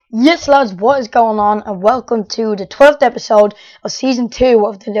Yes, lads, what is going on? And welcome to the 12th episode of season 2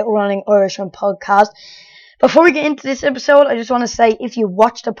 of the Little Running Irishman podcast. Before we get into this episode, I just want to say if you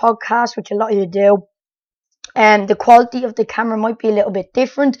watch the podcast, which a lot of you do, and the quality of the camera might be a little bit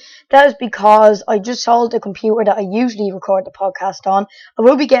different. That is because I just sold the computer that I usually record the podcast on. I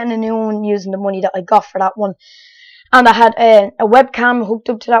will be getting a new one using the money that I got for that one. And I had a webcam hooked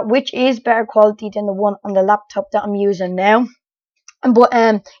up to that, which is better quality than the one on the laptop that I'm using now. But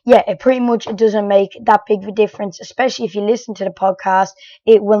yeah, it doesn't make that big of a difference, especially if you listen to the podcast.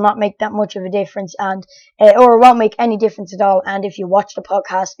 It will not make that much of a difference, and or it won't make any difference at all. And if you watch the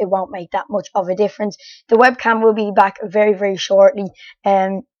podcast, it won't make that much of a difference. The webcam will be back very, very shortly.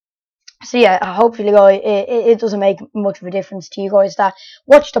 So yeah, hopefully, guys, it doesn't make much of a difference to you guys that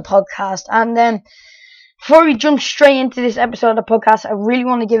watch the podcast. And then before we jump straight into this episode of the podcast, I really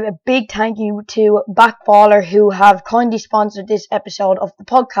want to give a big thank you to Backballer, who have kindly sponsored this episode of the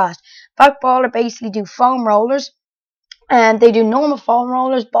podcast. Backballer basically do foam rollers, and they do normal foam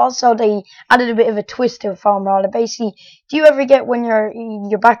rollers, but also they added a bit of a twist to a foam roller. Basically, do you ever get when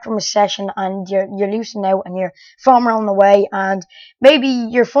you're back from a session and you're loosening out and you're foam rolling away, and maybe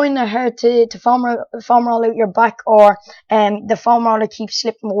you're finding it hard to foam roll out your back, or the foam roller keeps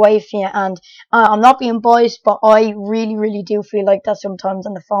slipping away from you? And I'm not being biased, but I really do feel like that sometimes,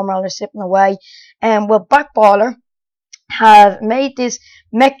 and the foam roller is slipping away. Well, Backballer have made this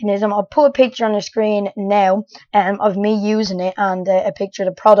mechanism. I'll put a picture on the screen now of me using it, and a picture of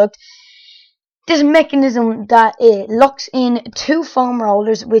the product. This mechanism that it locks in two foam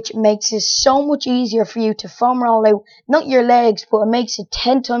rollers, which makes it so much easier for you to foam roll out, not your legs, but it makes it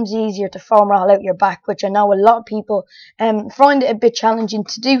 10 times easier to foam roll out your back, which I know a lot of people find it a bit challenging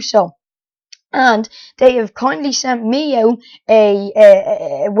to do so. And they have kindly sent me out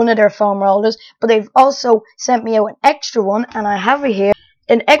a one of their foam rollers, but they've also sent me out an extra one, and I have it here,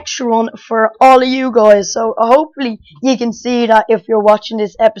 an extra one for all of you guys. So hopefully you can see that if you're watching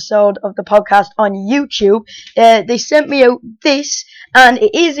this episode of the podcast on YouTube. They sent me out this, and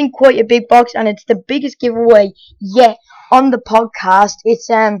it is in quite a big box, and it's the biggest giveaway yet on the podcast. It's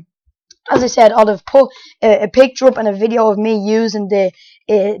as I said, I'll have put a picture up and a video of me using the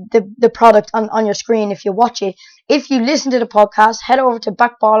product on your screen if you watch it. If you listen to the podcast, head over to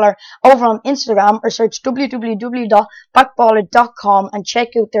Backballer over on Instagram, or search www.backballer.com and check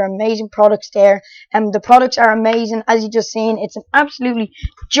out their amazing products there. The products are amazing, as you just seen. It's an absolutely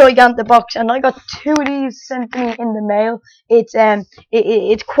gigantic box, and I got 2 of these sent to me in the mail. It's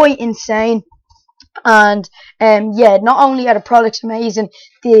quite insane. And yeah, not only are the products amazing,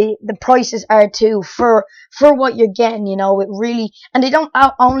 the prices are too, for what you're getting. You know, it really, and they don't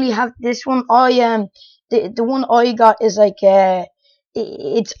only have this one. The one I got is like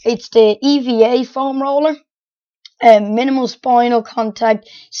it's the EVA foam roller. Minimal spinal contact,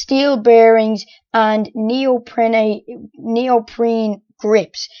 steel bearings, and neoprene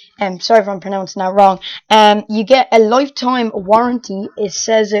grips. Sorry if I'm pronouncing that wrong. You get a lifetime warranty. It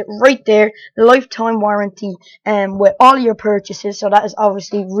says it right there, lifetime warranty, with all your purchases. So that is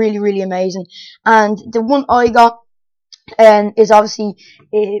obviously really amazing. And the one I got is obviously,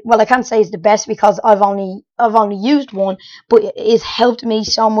 well, I can't say it's the best because I've only used one, but it's helped me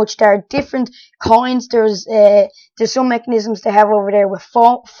so much. There are different kinds. There's some mechanisms they have over there with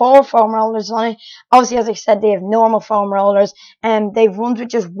four foam rollers on it. Obviously, as I said, they have normal foam rollers, and they've run with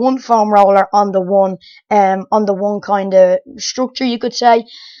just one foam roller on the one kind of structure, you could say.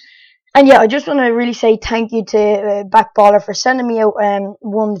 And yeah, I just want to really say thank you to Backballer for sending me out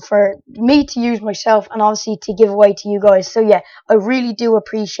one for me to use myself, and obviously to give away to you guys. So yeah, I really do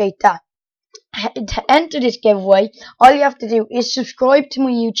appreciate that. To enter this giveaway, all you have to do is subscribe to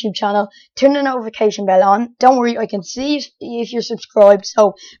my YouTube channel, turn the notification bell on. Don't worry, I can see if you're subscribed,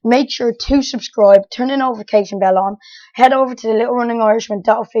 so make sure to subscribe, turn the notification bell on, head over to the Little Running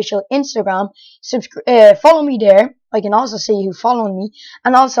Irishman.official Instagram, follow me there. I can also see who's following me,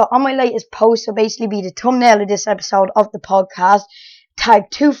 and also on my latest post will basically be the thumbnail of this episode of the podcast.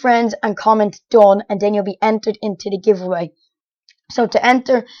 Tag 2 friends and comment done, and then you'll be entered into the giveaway. So to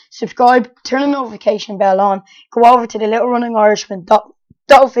enter, subscribe, turn the notification bell on, go over to the Little Running Irishman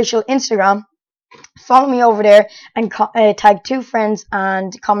official Instagram, follow me over there, and tag 2 friends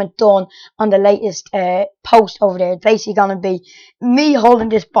and comment done on the latest post over there. It's basically going to be me holding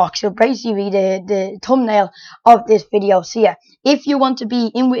this box. It'll basically be the thumbnail of this video. So yeah, if you want to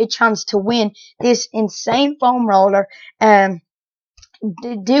be in with a chance to win this insane foam roller,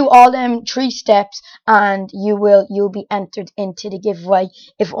 do all them 3 steps, and you'll be entered into the giveaway.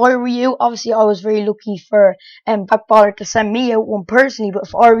 If I were you, obviously I was very lucky for Backballer to send me out one personally, but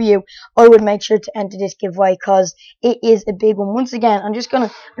if I were you, I would make sure to enter this giveaway because it is a big one. Once again, I'm just gonna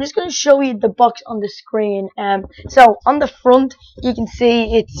show you the box on the screen. So on the front you can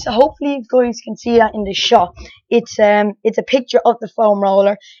see, it's, hopefully you guys can see that in the shot. It's a picture of the foam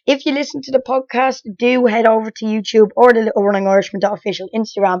roller. If you listen to the podcast, do head over to YouTube or the Little Running Irishman official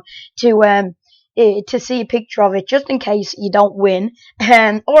Instagram to see a picture of it, just in case you don't win.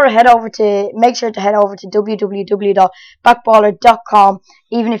 Or make sure to head over to www.backballer.com,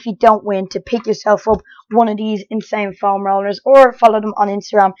 even if you don't win, to pick yourself up one of these insane foam rollers, or follow them on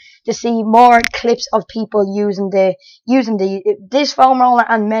Instagram to see more clips of people using this foam roller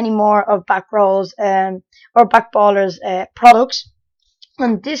and many more of or Backballer's products.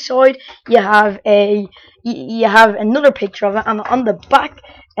 On this side, you have another picture of it, and on the back,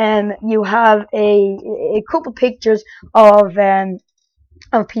 you have a couple pictures of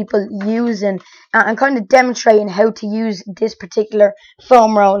people using and kind of demonstrating how to use this particular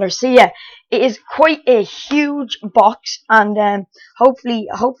foam roller. So yeah, it is quite a huge box, and hopefully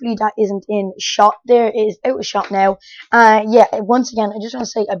that isn't in shot. There, it is out of shot now. Yeah, once again, I just want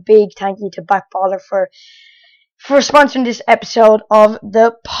to say a big thank you to Backballer for sponsoring this episode of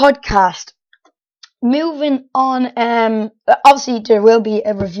the podcast. Moving on, obviously there will be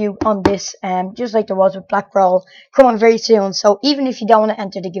a review on this, just like there was with Black Roll, coming very soon. So even if you don't want to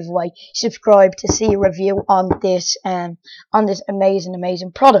enter the giveaway, subscribe to see a review on this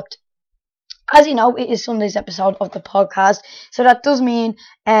amazing product. As you know, it is Sunday's episode of the podcast, so that does mean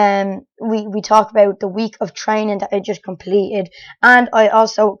we talk about the week of training that I just completed, and I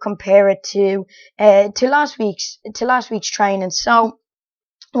also compare it to last week's training. So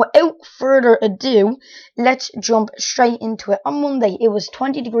without further ado, let's jump straight into it. On Monday, it was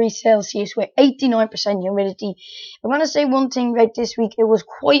 20 degrees Celsius with 89% humidity. I'm going to say one thing about this week. It was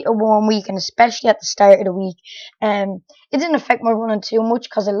quite a warm week, and especially at the start of the week. It didn't affect my running too much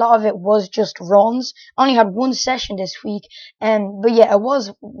because a lot of it was just runs. I only had one session this week, but yeah, it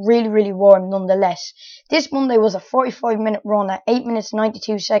was really, really warm nonetheless. This Monday was a 45-minute run at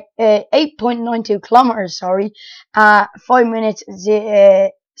 8.92 kilometers, 5 minutes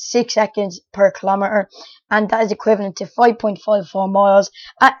 6 seconds per kilometer, and that is equivalent to 5.54 miles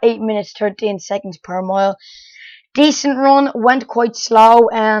at 8 minutes 13 seconds per mile. Decent run, went quite slow.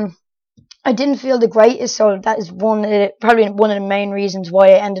 I didn't feel the greatest, so that is probably one of the main reasons why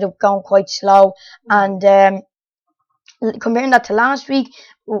I ended up going quite slow. And comparing that to last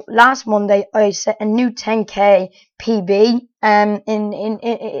Monday, I set a new 10k PB. In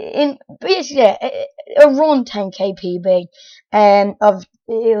basically a run 10k PB.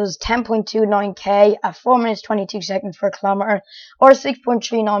 It was 10.29k at 4 minutes 22 seconds per kilometer, or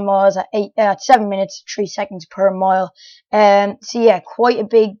 6.39 miles at 7 minutes 3 seconds per mile. So yeah, quite a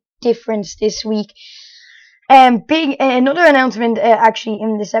big difference this week. Another announcement actually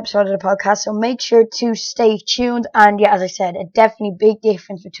in this episode of the podcast, so make sure to stay tuned. And yeah, as I said, a definitely big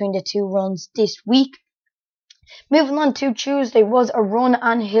difference between the two runs this week. Moving on to Tuesday was a run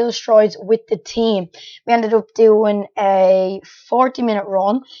and hill strides with the team. We ended up doing a 40-minute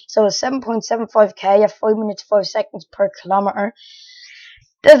run, so 7.75k at 5 minutes 5 seconds per kilometer.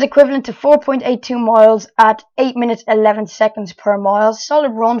 That's equivalent to 4.82 miles at 8 minutes 11 seconds per mile.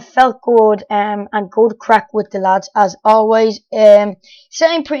 Solid run, felt good, and good crack with the lads as always.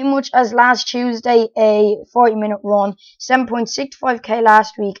 Same pretty much as last Tuesday, a 40-minute run, 7.65k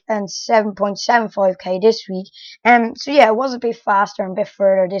last week and 7.75k this week. So yeah, it was a bit faster and a bit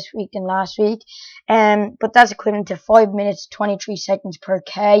further this week than last week. But that's equivalent to 5 minutes 23 seconds per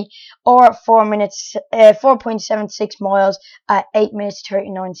k, or 4.76 miles at 8 minutes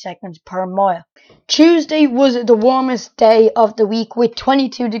 39 seconds per mile. Tuesday was the warmest day of the week with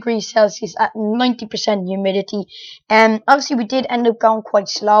 22 degrees Celsius at 90% humidity. Obviously we did end up going quite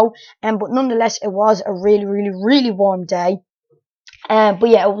slow, but nonetheless it was a really, really, really warm day. But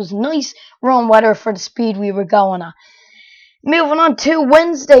yeah, it was nice warm weather for the speed we were going at. Moving on to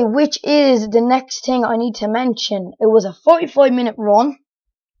Wednesday, which is the next thing I need to mention. It was a 45-minute run.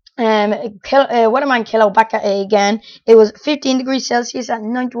 Weatherman Kilo back at it again. It was 15 degrees Celsius at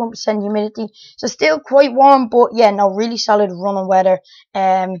 91% humidity, so still quite warm, but yeah, no, really solid running weather.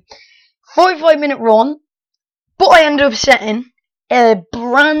 45-minute run, but I ended up setting a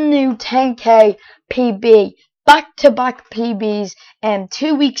brand new 10k PB, back-to-back PBs,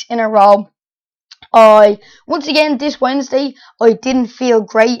 2 weeks in a row. Once again, this Wednesday, I didn't feel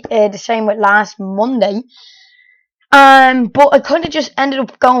great, the same with last Monday. But I kind of just ended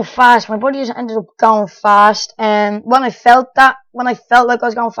up going fast. My body just ended up going fast. And when I felt like I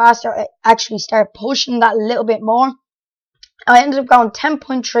was going faster, I actually started pushing that a little bit more. I ended up going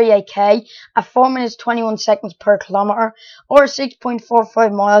 10.38k at 4 minutes 21 seconds per kilometre, or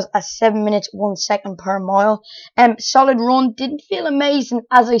 6.45 miles at 7 minutes 1 second per mile. Solid run. Didn't feel amazing,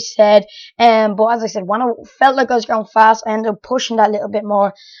 as I said. But as I said, when I felt like I was going fast, I ended up pushing that a little bit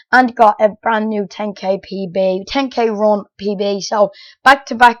more and got a brand new 10k PB, 10k run PB. So back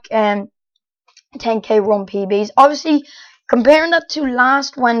to back 10k run PBs. Obviously, comparing that to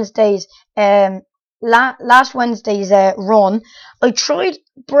last Wednesday's run, I tried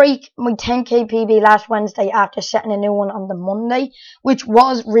break my 10k PB last Wednesday after setting a new one on the Monday, which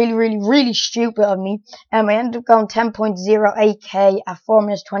was really stupid of me. I ended up going 10.08k at 4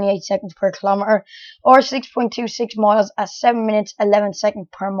 minutes 28 seconds per kilometre, or 6.26 miles at 7 minutes 11 seconds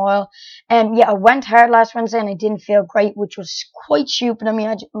per mile. Yeah, I went hard last Wednesday and I didn't feel great, which was quite stupid of me.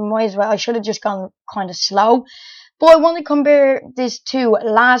 I should have just gone kind of slow. But I want to compare this to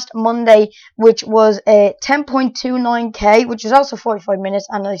last Monday, which was a 10.29k, which is also 45 minutes,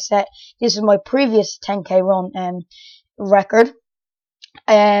 and I said this is my previous 10k run record.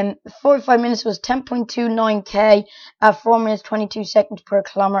 45 minutes was 10.29k at 4 minutes 22 seconds per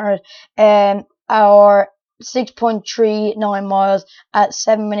kilometre, or 6.39 miles at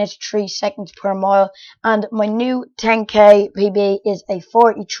 7 minutes 3 seconds per mile. And my new 10k PB is a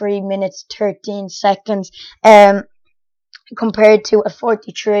 43 minutes 13 seconds. Compared to a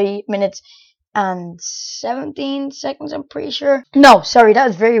 43 minutes and 17 seconds, I'm pretty sure. No, sorry, that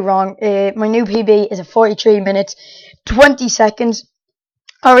is very wrong. My new PB is a 43 minutes, 20 seconds.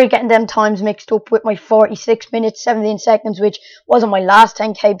 Already getting them times mixed up with my 46 minutes, 17 seconds, which wasn't my last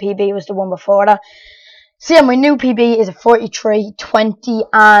 10k PB, it was the one before that. So yeah, my new PB is a 43.20,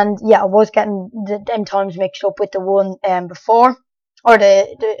 and yeah, I was getting them times mixed up with the one before, or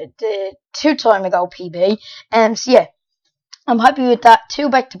the 2 time ago PB. So yeah, I'm happy with that. 2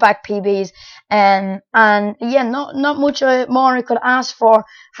 back-to-back PBs, and yeah, not much more I could ask for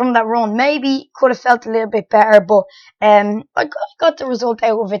from that run. Maybe could have felt a little bit better, but I got the result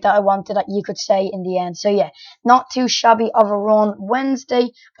out of it that I wanted, that you could say, in the end. So yeah, not too shabby of a run. Wednesday,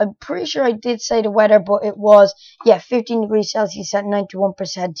 I'm pretty sure I did say the weather, but it was 15 degrees Celsius at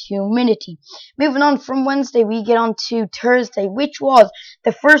 91% humidity. Moving on from Wednesday, we get on to Thursday, which was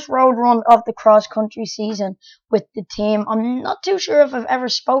the first road run of the cross country season with the team. I'm not too sure if I've ever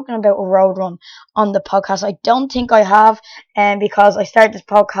spoken about a road run on the podcast. I don't think I have, because I started this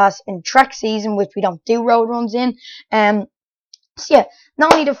podcast in track season, which we don't do road runs in. So yeah,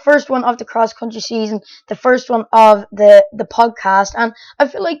 not only the first one of the cross country season, the first one of the podcast, and I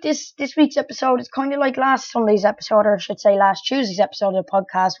feel like this week's episode is kind of like last Sunday's episode, or I should say last Tuesday's episode of the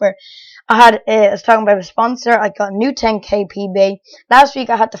podcast, where I was talking about a sponsor. I got a new 10k PB. Last week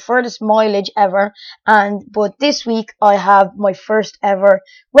I had the furthest mileage ever, but this week I have my first ever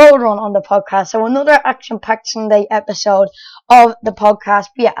road run on the podcast. So another action-packed Sunday episode of the podcast.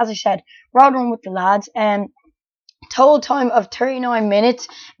 But yeah, as I said, road run with the lads. Total time of 39 minutes.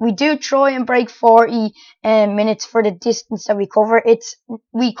 We do try and break 40 minutes for the distance that we cover.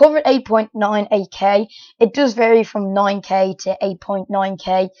 We covered 8.98k. It does vary from 9k to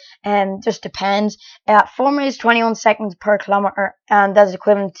 8.9k, just depends. 4 minutes 21 seconds per kilometre, and that is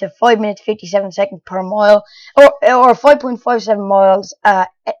equivalent to 5 minutes 57 seconds per mile, or 5.57 miles,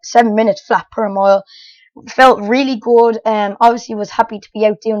 7 minutes flat per mile. Felt really good. Obviously was happy to be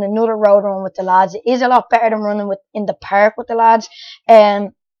out doing another road run with the lads. It is a lot better than running in the park with the lads.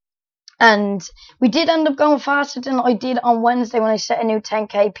 And we did end up going faster than I did on Wednesday when I set a new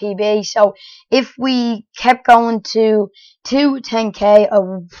 10k PB. So if we kept going to 10k,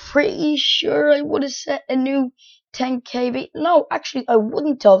 I'm pretty sure I would have set a new 10k. No, actually I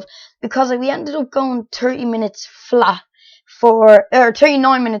wouldn't have, because we ended up going 30 minutes flat.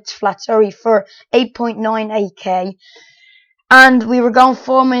 39 minutes flat, for 8.98k, and we were going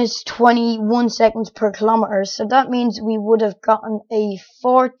 4 minutes 21 seconds per kilometre, so that means we would have gotten a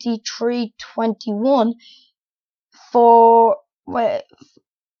 43.21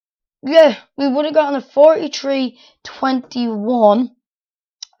 we would have gotten a 43.21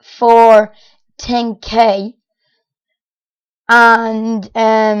 for 10k, and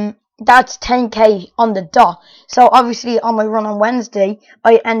that's 10k on the dot. So obviously on my run on Wednesday,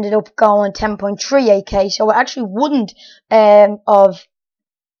 I ended up going 10.38k. So I actually wouldn't of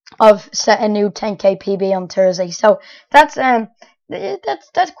set a new 10k PB on Thursday. So that's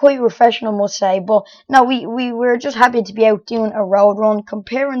quite refreshing, I must say. But no, we were just happy to be out doing a road run.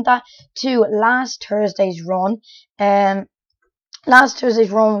 Comparing that to last Thursday's run, Last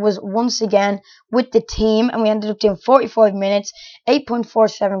Thursday's run was once again with the team, and we ended up doing 45 minutes,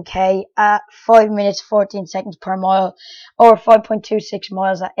 8.47k at 5 minutes 14 seconds per mile, or 5.26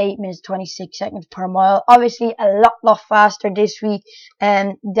 miles at 8 minutes 26 seconds per mile. Obviously, a lot faster this week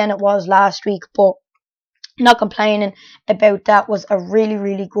than it was last week, but not complaining about that. Was a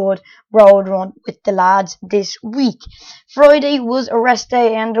really good road run with the lads this week. Friday was a rest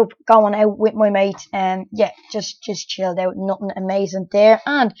day. I ended up going out with my mates and just chilled out. Nothing amazing there.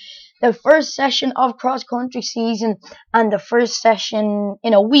 And the first session of cross country season and the first session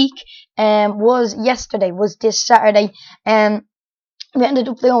in a week was yesterday, was this Saturday. We ended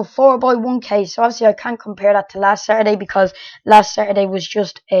up doing 4x1k, so obviously I can't compare that to last Saturday because last Saturday was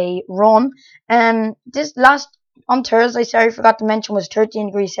just a run. This last on Thursday, sorry, I forgot to mention, was 13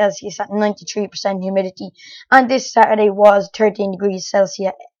 degrees Celsius at 93% humidity, and this Saturday was 13 degrees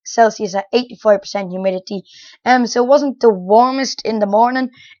Celsius at 85% humidity. So it wasn't the warmest in the morning,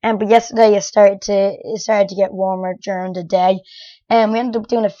 but yesterday it started to get warmer during the day. We ended up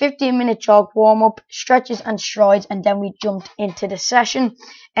doing a 15-minute jog warm-up, stretches and strides, and then we jumped into the session.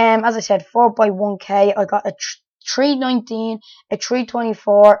 As I said, 4x1k. I got a 3:19, a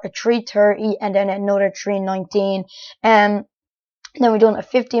 3:24, a 3:30, and then another 3:19. Then we're doing a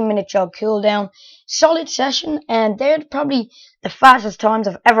 15-minute jog cool down. Solid session, and they're probably the fastest times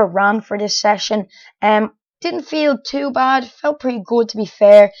I've ever ran for this session. Didn't feel too bad, felt pretty good to be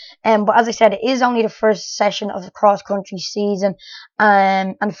fair. But as I said, it is only the first session of the cross country season,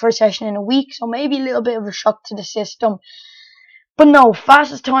 and the first session in a week, so maybe a little bit of a shock to the system. But no,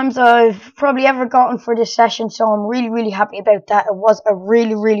 fastest times I've probably ever gotten for this session, so I'm really happy about that. It was a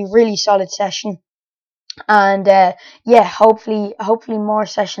really solid session. And hopefully more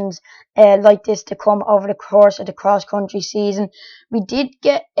sessions like this to come over the course of the cross country season. We did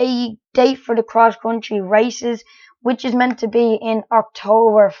get a date for the cross country races, which is meant to be in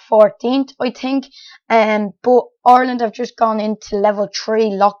October 14th, I think. But Ireland have just gone into level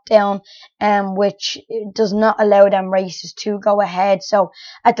 3 lockdown, which does not allow them races to go ahead. So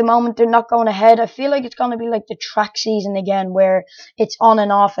at the moment they're not going ahead. I feel like it's going to be like the track season again, where it's on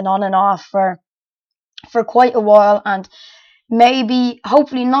and off for quite a while, and maybe,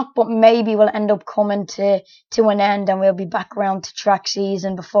 hopefully not, but maybe we'll end up coming to an end and we'll be back around to track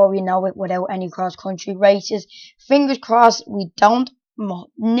season before we know it, without any cross country races. Fingers crossed we don't. I'm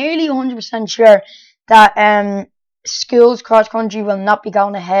nearly 100% sure that schools cross country will not be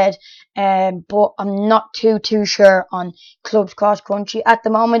going ahead, but I'm not too sure on clubs cross country. At the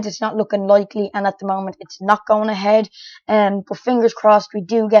moment it's not looking likely, and at the moment it's not going ahead, but fingers crossed we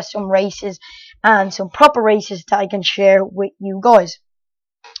do get some races, and some proper races that I can share with you guys.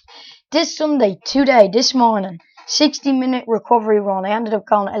 This Sunday, this morning, 60-minute recovery run. I ended up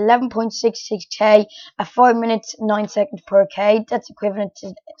going 11.66k at 5 minutes 9 seconds per k. That's equivalent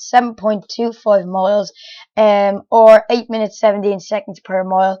to 7.25 miles, or 8 minutes 17 seconds per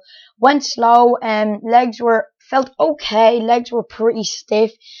mile. Went slow, felt okay. Legs were pretty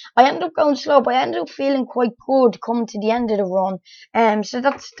stiff. I ended up going slow, but I ended up feeling quite good coming to the end of the run. So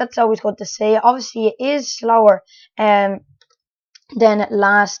that's always good to see. Obviously, it is slower than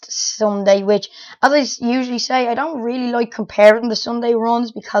last Sunday, which, as I usually say, I don't really like comparing the Sunday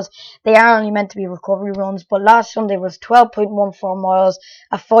runs because they are only meant to be recovery runs. But last Sunday was 12.14 miles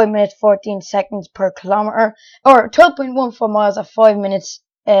at 5 minutes 14 seconds per kilometre, or 12.14 miles at 5 minutes.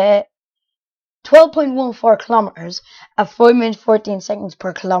 12.14 kilometers at 5 minutes 14 seconds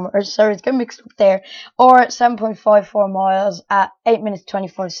per kilometer. Sorry, it's getting mixed up there. Or 7.54 miles at 8 minutes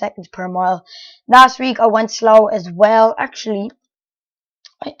 24 seconds per mile. Last week I went slow as well. Actually,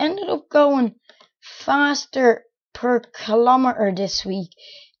 I ended up going faster per kilometer this week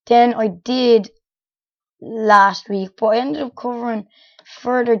than I did last week, but I ended up covering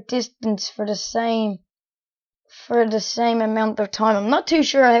further distance for the same amount of time. I'm not too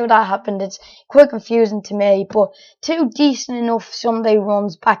sure how that happened. It's quite confusing to me, but two decent enough Sunday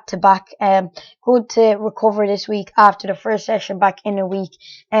runs back to back. Good to recover this week after the first session back in a week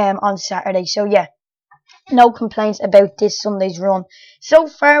on Saturday. So yeah, no complaints about this Sunday's run. So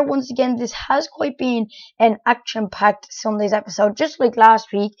far, once again, this has quite been an action-packed Sunday's episode, just like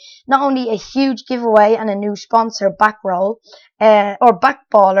last week. Not only a huge giveaway and a new sponsor, Backroll, or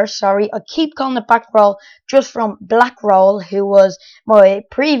Backballer, sorry. I keep calling it Backroll just from Blackroll, who was my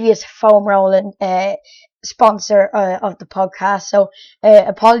previous foam rolling sponsor of the podcast. So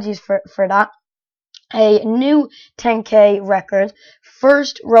apologies for that. A new 10k record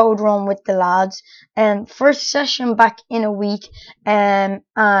first road run with the lads, and first session back in a week, and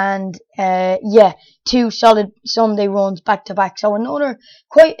yeah, 2 solid Sunday runs back to back. So another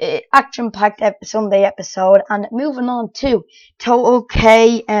quite action-packed Sunday episode. And moving on to Total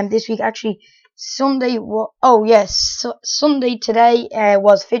K, this week actually. Sunday, Sunday today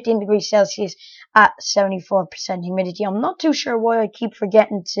was 15 degrees Celsius at 74% humidity. I'm not too sure why I keep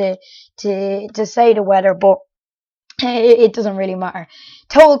forgetting to say the weather, but it doesn't really matter.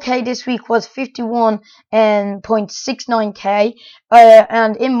 Total K this week was 51.69 K,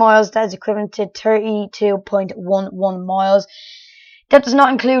 and in miles that is equivalent to 32.11 miles. That does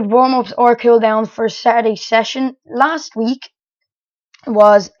not include warm-ups or cool-downs for Saturday session. Last week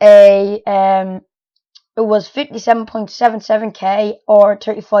was it was 57.77 K or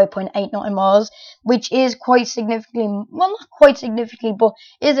 35.89 miles, which is quite significantly, well, not quite significantly, but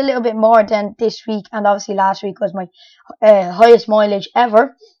is a little bit more than this week. And obviously last week was my highest mileage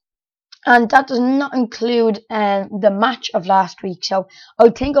ever. And that does not include the match of last week. So I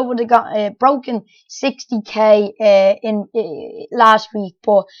think I would have got broken 60k in last week,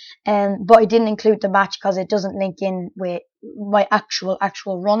 but I didn't include the match because it doesn't link in with my actual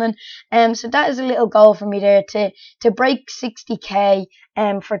running. So that is a little goal for me there to break 60k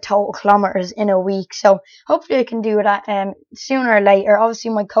for total kilometers in a week. So hopefully I can do that sooner or later. Obviously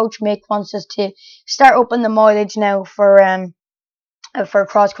my coach Mick wants us to start up on the mileage now for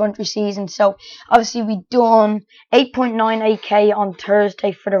cross country season. So obviously we done 8.98k on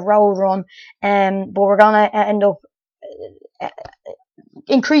Thursday for the road run, but we're gonna end up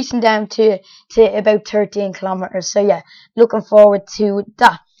increasing down to about 13 kilometers. So yeah, looking forward to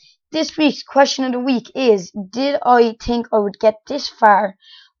that. This week's question of the week is: did I think I would get this far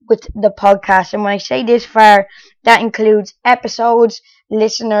with the podcast? And when I say this far, that includes episodes,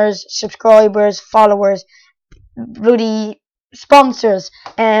 listeners, subscribers, followers, bloody sponsors.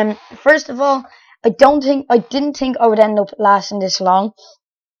 First of all, I didn't think I would end up lasting this long.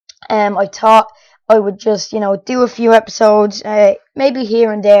 I thought I would just, do a few episodes, maybe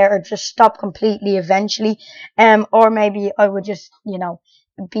here and there, or just stop completely eventually. Or maybe I would just,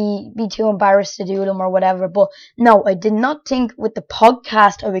 be too embarrassed to do them or whatever. But no, I did not think with the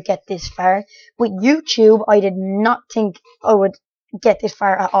podcast I would get this far. With YouTube, I did not think I would get this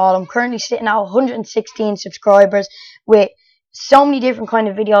far at all. I'm currently sitting at 116 subscribers with so many different kind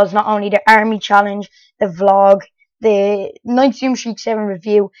of videos, not only the army challenge, the vlog, the Night Zoom Streak 7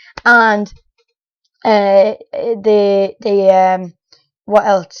 review, and what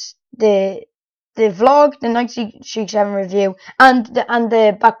else? The vlog, the Night Streak 7 review, and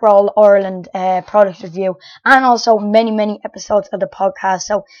the Backroll Ireland product review, and also many episodes of the podcast.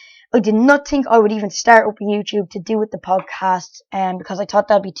 So I did not think I would even start up YouTube to do with the podcast, because I thought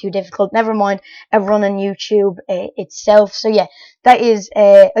that'd be too difficult. Never mind running YouTube itself. So yeah, that is.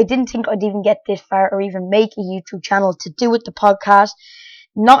 I didn't think I'd even get this far or even make a YouTube channel to do with the podcast.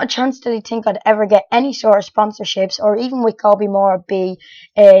 Not a chance that I think I'd ever get any sort of sponsorships, or even with Kobe Moore be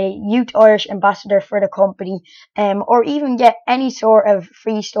a Youth Irish ambassador for the company, or even get any sort of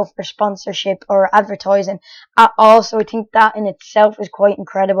free stuff or sponsorship or advertising at all. So I think that in itself is quite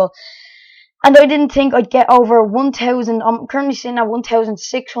incredible. And I didn't think I'd get over 1,000. I'm currently sitting at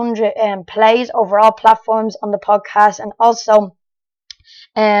 1,600 plays over all platforms on the podcast, and also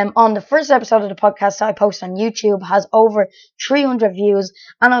on the first episode of the podcast that I post on YouTube has over 300 views,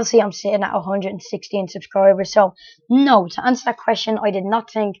 and obviously I'm sitting at 116 subscribers. So no, to answer that question, I did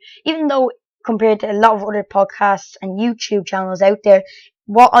not think, even though compared to a lot of other podcasts and YouTube channels out there,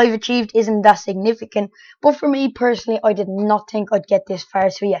 what I've achieved isn't that significant. But for me personally, I did not think I'd get this far.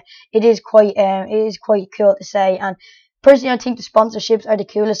 So yeah, it is quite cool to say. And personally, I think the sponsorships are the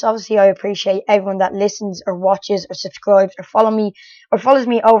coolest. Obviously, I appreciate everyone that listens or watches or subscribes or follows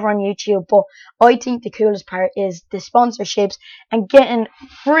me over on YouTube. But I think the coolest part is the sponsorships and getting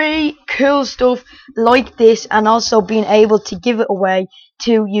free cool stuff like this, and also being able to give it away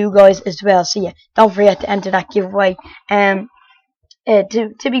to you guys as well. So yeah, don't forget to enter that giveaway.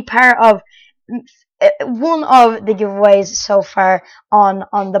 To be part of one of the giveaways so far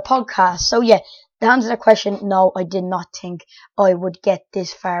on the podcast. So yeah, to answer the question, no, I did not think I would get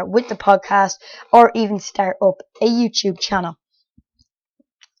this far with the podcast or even start up a YouTube channel.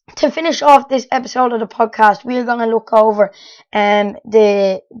 To finish off this episode of the podcast, we are going to look over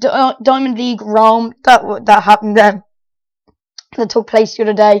the Diamond League Rome that happened that took place the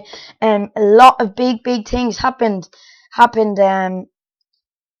other day. A lot of big things happened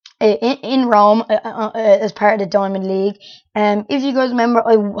in Rome as part of the Diamond League. If you guys remember,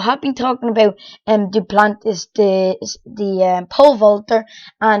 I have been talking about Duplantis, the pole vaulter,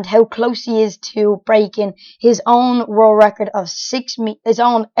 and how close he is to breaking his own world record of his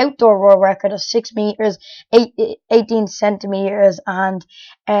own outdoor world record of 6 meters, 18 centimeters, and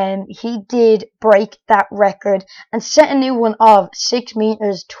he did break that record and set a new one of 6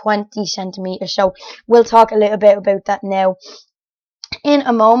 meters 20 centimeters. So we'll talk a little bit about that now in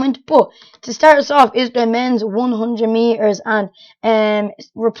a moment, but to start us off is the men's 100 meters, and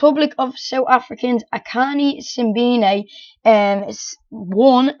Republic of South Africans Akani Simbine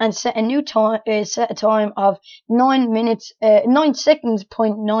won and set a new time, set a time of 9 seconds,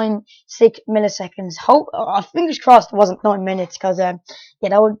 0.96 milliseconds. Fingers crossed it wasn't 9 minutes, because that'd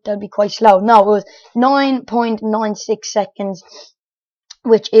be quite slow. No, it was 9.96 seconds,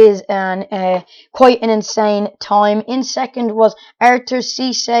 which is quite an insane time. In second was Artur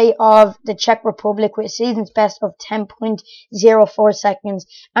Cisse of the Czech Republic with a season's best of 10.04 seconds.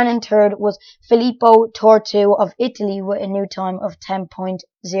 And in third was Filippo Tortu of Italy with a new time of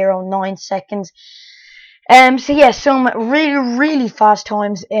 10.09 seconds. So yeah, some really, really fast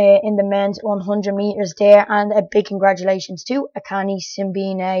times in the men's 100 meters there, and a big congratulations to Akani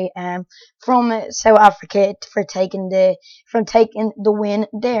Simbine from South Africa for taking the win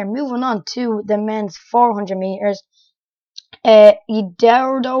there. Moving on to the men's 400 meters,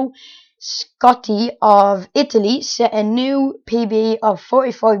 Edoardo Scotti of Italy set a new PB of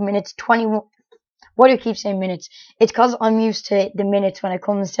 45 minutes 21. Why do I keep saying minutes? It's because I'm used to the minutes when it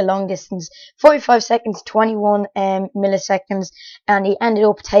comes to long distance. 45 seconds, 21 milliseconds, and he ended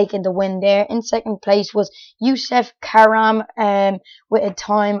up taking the win there. In second place was Youssef Karam with a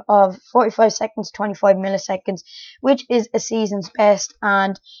time of 45 seconds, 25 milliseconds, which is a season's best.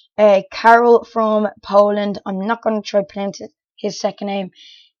 And Karol from Poland, I'm not going to try to pronounce his second name,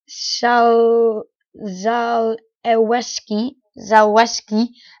 Zalewski,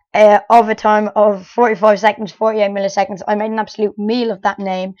 of a time of 45 seconds, 48 milliseconds. I made an absolute meal of that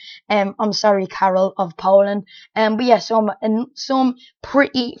name. I'm sorry, Karol of Poland. But yeah, some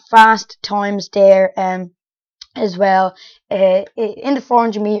pretty fast times there as well in the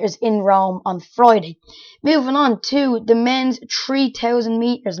 400 meters in Rome on Friday. Moving on to the men's 3,000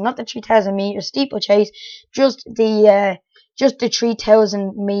 meters, not the 3,000 meters steeplechase, just the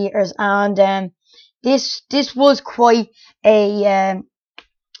 3,000 meters, and this was quite a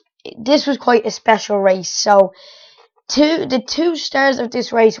special race. So the two stars of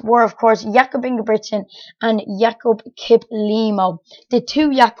this race were, of course, Jakob Ingebrigtsen and Jakob Kiplimo. The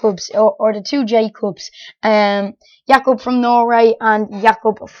two Jakobs, or the two Jacobs, Jakob from Norway and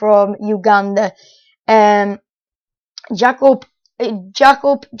Jakob from Uganda. Jakob,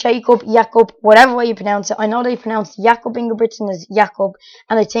 whatever way you pronounce it. I know they pronounce Jakob Ingebrigtsen as Jakob,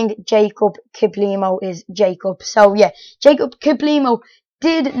 and I think Jakob Kiplimo is Jacob. So yeah, Jakob Kiplimo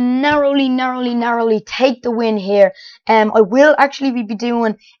did narrowly take the win here. I will actually be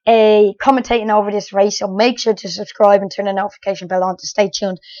doing a commentating over this race, so make sure to subscribe and turn the notification bell on to stay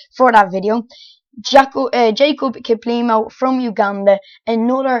tuned for that video. Jacob Kiplimo from Uganda,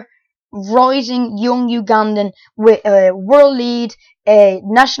 another rising young Ugandan with a world lead, a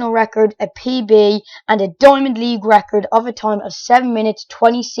national record, a PB, and a Diamond League record of a time of 7 minutes,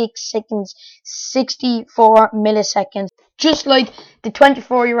 26 seconds, 64 milliseconds. Just like the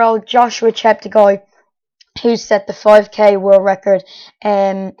 24-year-old Joshua Cheptegei, who set the 5K world record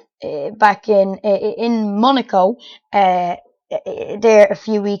back in Monaco there a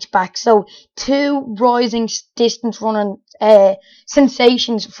few weeks back. So two rising distance running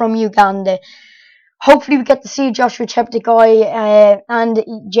sensations from Uganda. Hopefully we get to see Joshua Cheptegei and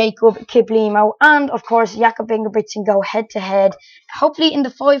Jacob Kiplimo, and of course Jakob Ingebrigtsen go head to head. Hopefully in the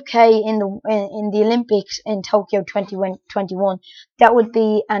 5K in the Olympics in Tokyo 2021. That would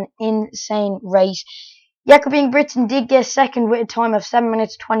be an insane race. Jakob Ingebrigtsen did get second with a time of 7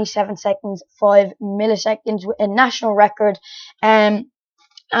 minutes 27 seconds 5 milliseconds with a national record.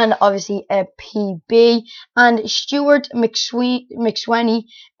 And obviously a PB, and Stuart McSwain,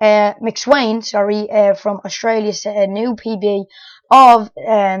 from Australia set a new PB of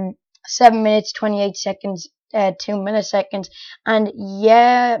 7 minutes 28 seconds 2 milliseconds, and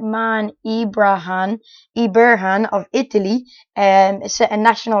Yaman Iberhan of Italy set a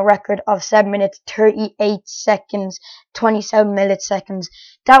national record of 7 minutes 38 seconds 27 milliseconds.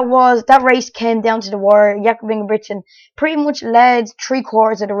 That race came down to the wire. Jakob Ingebrigtsen pretty much led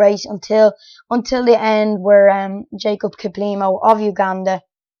 3/4 of the race until the end, where Jacob Kiplimo of Uganda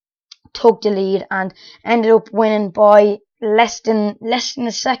took the lead and ended up winning by less than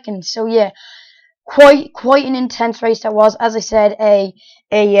a second. So yeah, quite an intense race that was. As I said, a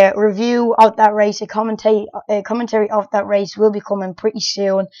review of that race, a commentary of that race will be coming pretty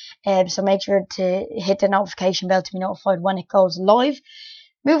soon. So make sure to hit the notification bell to be notified when it goes live.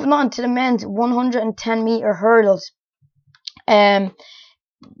 Moving on to the men's 110-meter hurdles.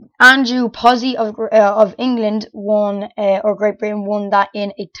 Andrew Posey of England won, or Great Britain won that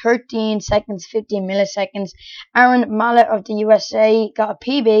in a 13 seconds 15 milliseconds. Aaron Mallet of the USA got a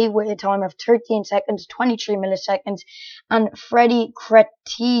PB with a time of 13 seconds 23 milliseconds, and Freddie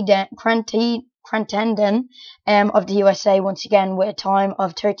Crentenden of the USA once again with a time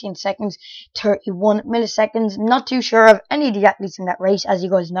of 13 seconds 31 milliseconds. Not too sure of any of the athletes in that race, as you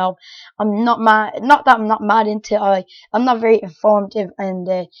guys know. I'm not mad. Not that I'm not mad into. I'm not very informative in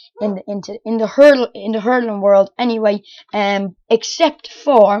the hurling world anyway. Except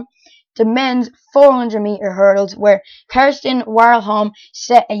for the men's 400-meter hurdles, where Karsten Warholm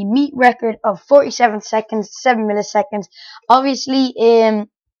set a meet record of 47 seconds 7 milliseconds. Obviously,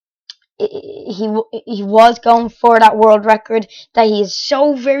 he was going for that world record that he is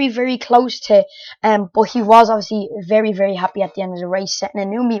so very close to, but he was obviously very happy at the end of the race, setting a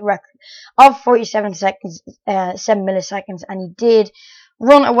new meet record of 47 seconds 7 milliseconds, and he did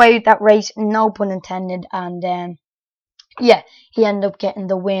run away with that race, no pun intended, and yeah, he ended up getting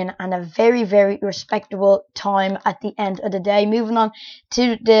the win and a very respectable time at the end of the day. Moving on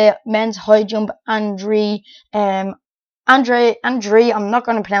to the men's high jump, Andrei, I'm not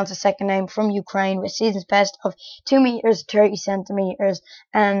going to pronounce the second name, from Ukraine, with season's best of 2 meters 30 centimeters.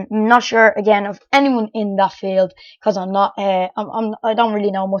 I'm not sure again of anyone in that field because I don't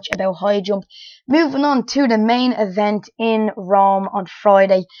really know much about high jump. Moving on to the main event in Rome on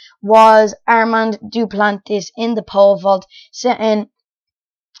Friday was Armand Duplantis in the pole vault, setting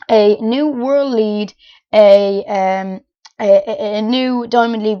a new world lead, a new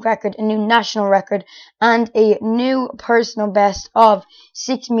Diamond League record, a new national record, and a new personal best of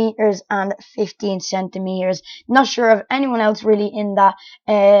 6 meters and 15 centimeters. Not sure of anyone else really in that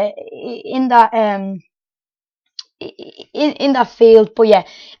field, but yeah,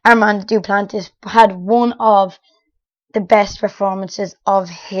 Armand Duplantis had one of the best performances of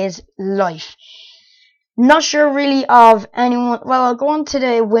his life. Not sure really of anyone. Well, I'll go on to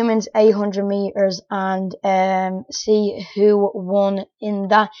the women's 800 meters and see who won in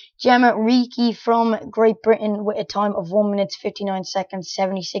that. Gemma Reekie from Great Britain with a time of 1 minute 59 seconds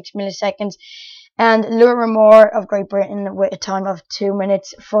 76 milliseconds, and Laura Moore of Great Britain with a time of 2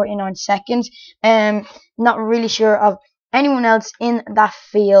 minutes 49 seconds. Not really sure of anyone else in that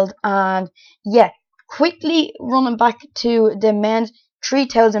field. And yeah, quickly running back to the men's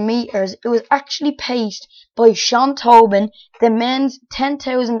 3,000 meters, it was actually paced by Sean Tobin, the men's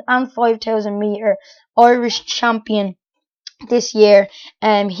 10,000 and 5,000 meter Irish champion this year.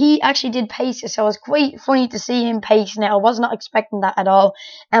 He actually did pace it, so it was quite funny to see him pacing it. I was not expecting that at all.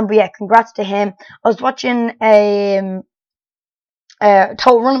 But yeah, congrats to him. I was watching Total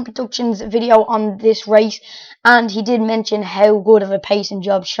Running Productions video on this race, and he did mention how good of a pacing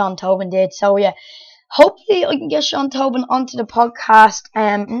job Sean Tobin did. So yeah, hopefully I can get Sean Tobin onto the podcast.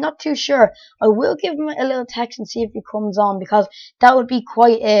 I'm not too sure. I will give him a little text and see if he comes on, because that would be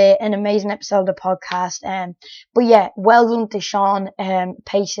quite an amazing episode of the podcast. But yeah, well done to Sean,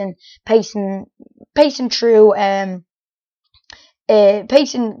 pacing through,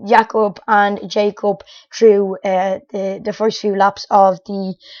 pacing Jakob and Jacob through the first few laps of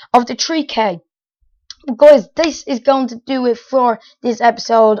the 3K. Guys, this is going to do it for this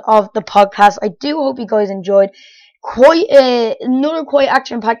episode of the podcast. I do hope you guys enjoyed another quite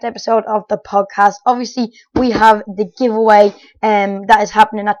action-packed episode of the podcast. Obviously, we have the giveaway that is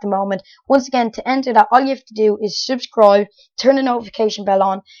happening at the moment. Once again, to enter that, all you have to do is subscribe, turn the notification bell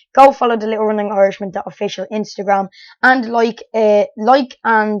on, go follow the Little Running Irishman, the official Instagram, and like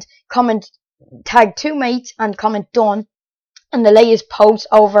and comment, tag 2 mates and comment done, and the latest post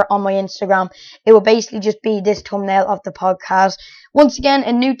over on my Instagram. It will basically just be this thumbnail of the podcast. Once again,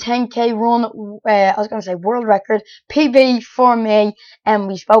 a new 10k run, I was going to say world record, PB for me, and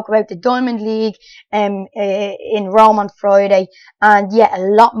we spoke about the Diamond League in Rome on Friday, and yeah, a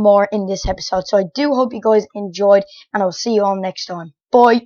lot more in this episode. So I do hope you guys enjoyed, and I'll see you all next time. Bye.